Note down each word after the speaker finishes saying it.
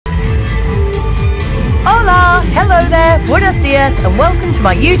Hello there, buenos dias, and welcome to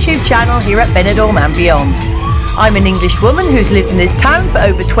my YouTube channel here at Benidorm and beyond. I'm an English woman who's lived in this town for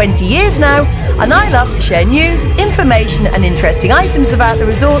over 20 years now, and I love to share news, information and interesting items about the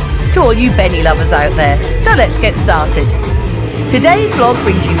resort to all you Benny lovers out there. So let's get started. Today's vlog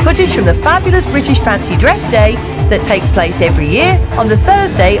brings you footage from the fabulous British Fancy Dress Day that takes place every year on the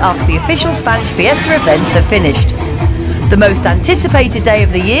Thursday after the official Spanish Fiesta events are finished. The most anticipated day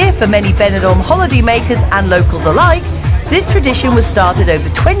of the year for many Benidorm holiday makers and locals alike, this tradition was started over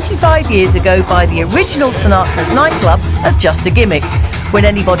 25 years ago by the original Sinatra's nightclub as just a gimmick, when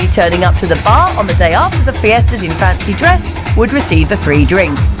anybody turning up to the bar on the day after the fiestas in fancy dress would receive a free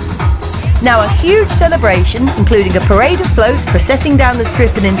drink. Now a huge celebration, including a parade of floats processing down the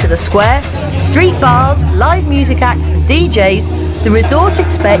strip and into the square, street bars, live music acts and DJs, the resort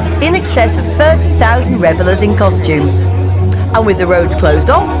expects in excess of 30,000 revellers in costume. And with the roads closed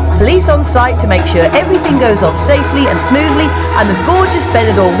off, police on site to make sure everything goes off safely and smoothly, and the gorgeous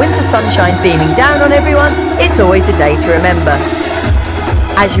Benidorm winter sunshine beaming down on everyone, it's always a day to remember.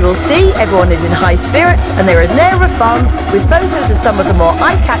 As you will see, everyone is in high spirits and there is an air of fun, with photos of some of the more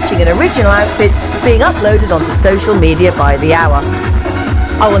eye-catching and original outfits being uploaded onto social media by the hour.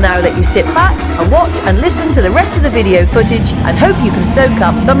 I will now let you sit back and watch and listen to the rest of the video footage and hope you can soak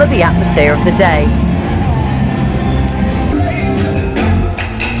up some of the atmosphere of the day.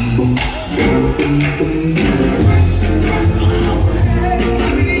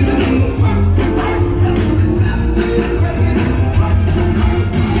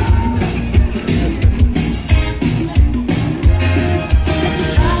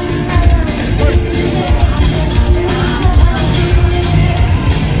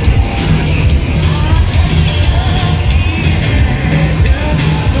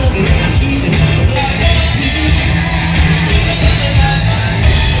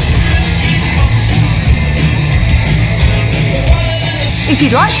 If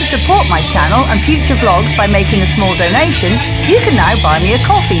you'd like to support my channel and future vlogs by making a small donation, you can now buy me a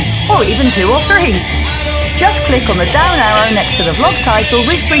coffee, or even 2 or 3. Just click on the down arrow next to the vlog title,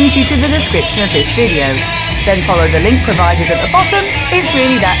 which brings you to the description of this video. Then follow the link provided at the bottom. It's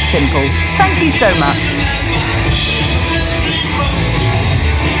really that simple. Thank you so much.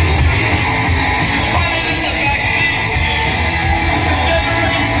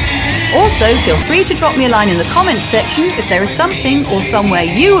 Also, feel free to drop me a line in the comments section if there is something or somewhere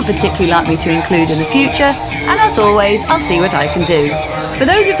you would particularly like me to include in the future, and as always, I'll see what I can do. For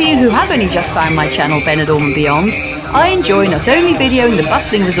those of you who have only just found my channel Benidorm and beyond, I enjoy not only videoing the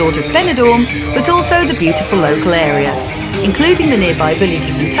bustling resort of Benidorm, but also the beautiful local area, including the nearby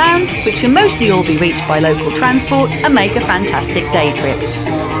villages and towns, which can mostly all be reached by local transport and make a fantastic day trip.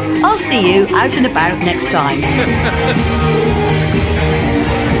 I'll see you out and about next time.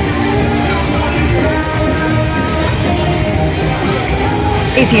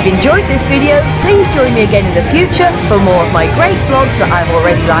 If you've enjoyed this video, please join me again in the future for more of my great vlogs that I've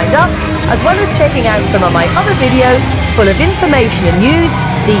already lined up, as well as checking out some of my other videos full of information and news,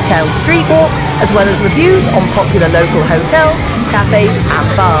 detailed street walks, as well as reviews on popular local hotels, cafes and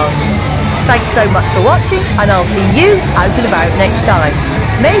bars. Thanks so much for watching, and I'll see you out and about next time.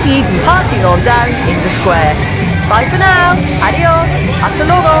 Maybe even partying on down in the square. Bye for now. Adios. Hasta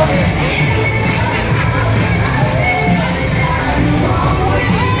luego.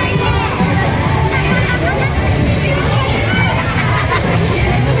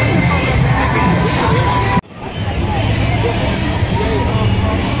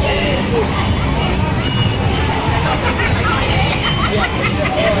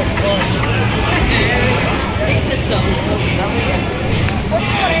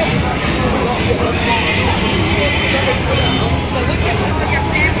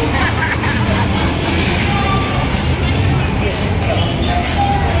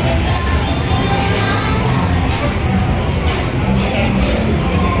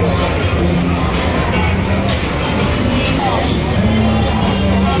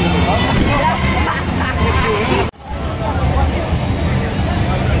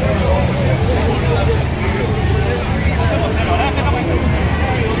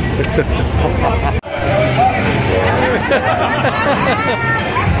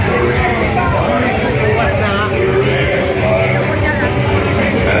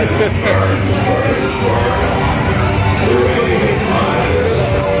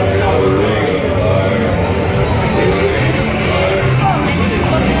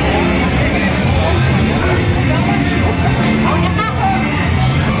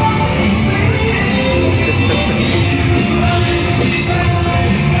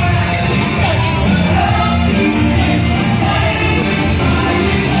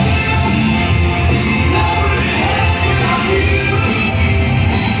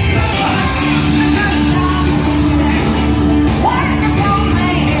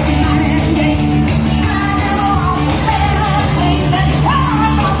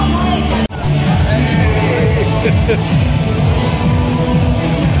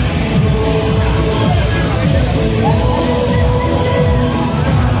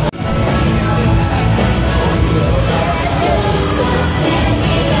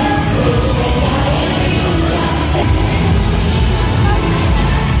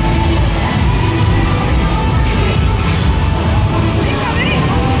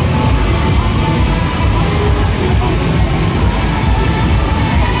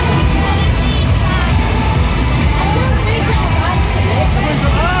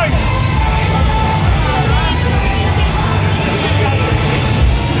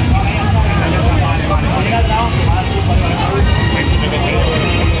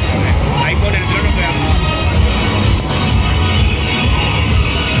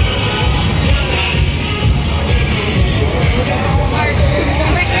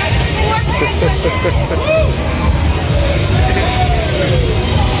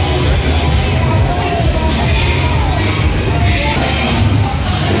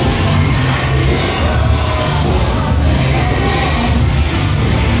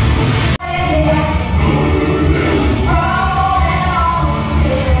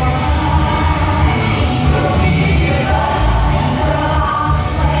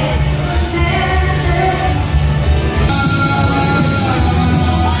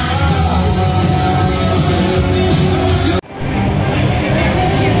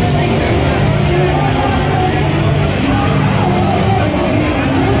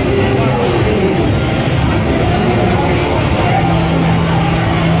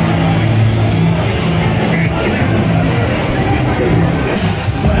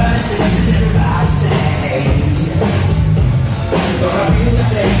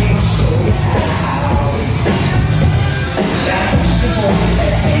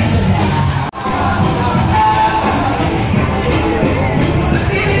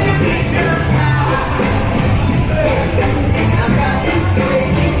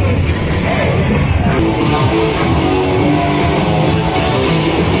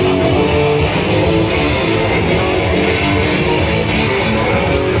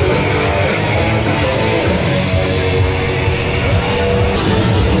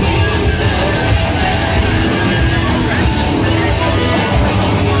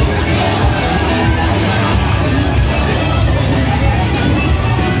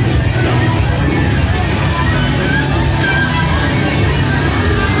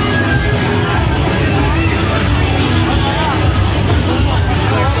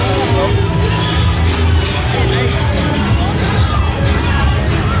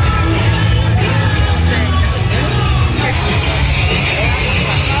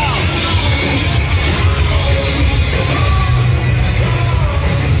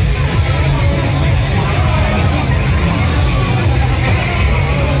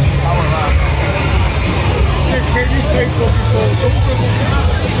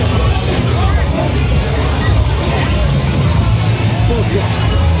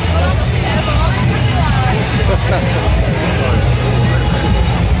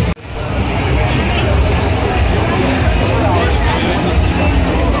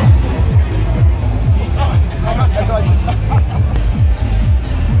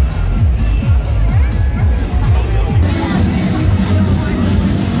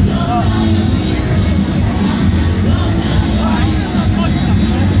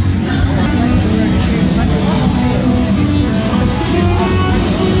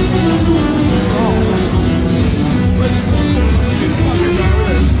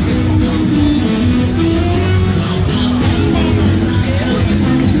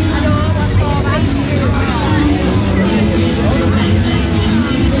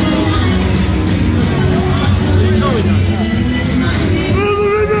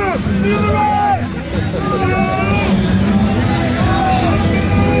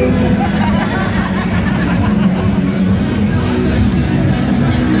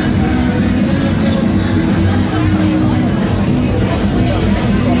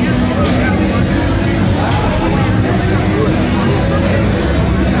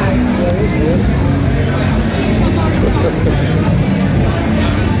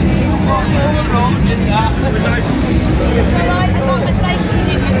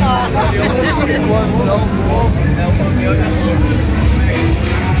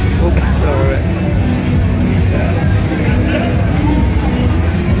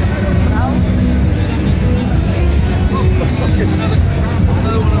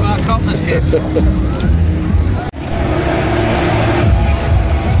 Another one of our coppers here.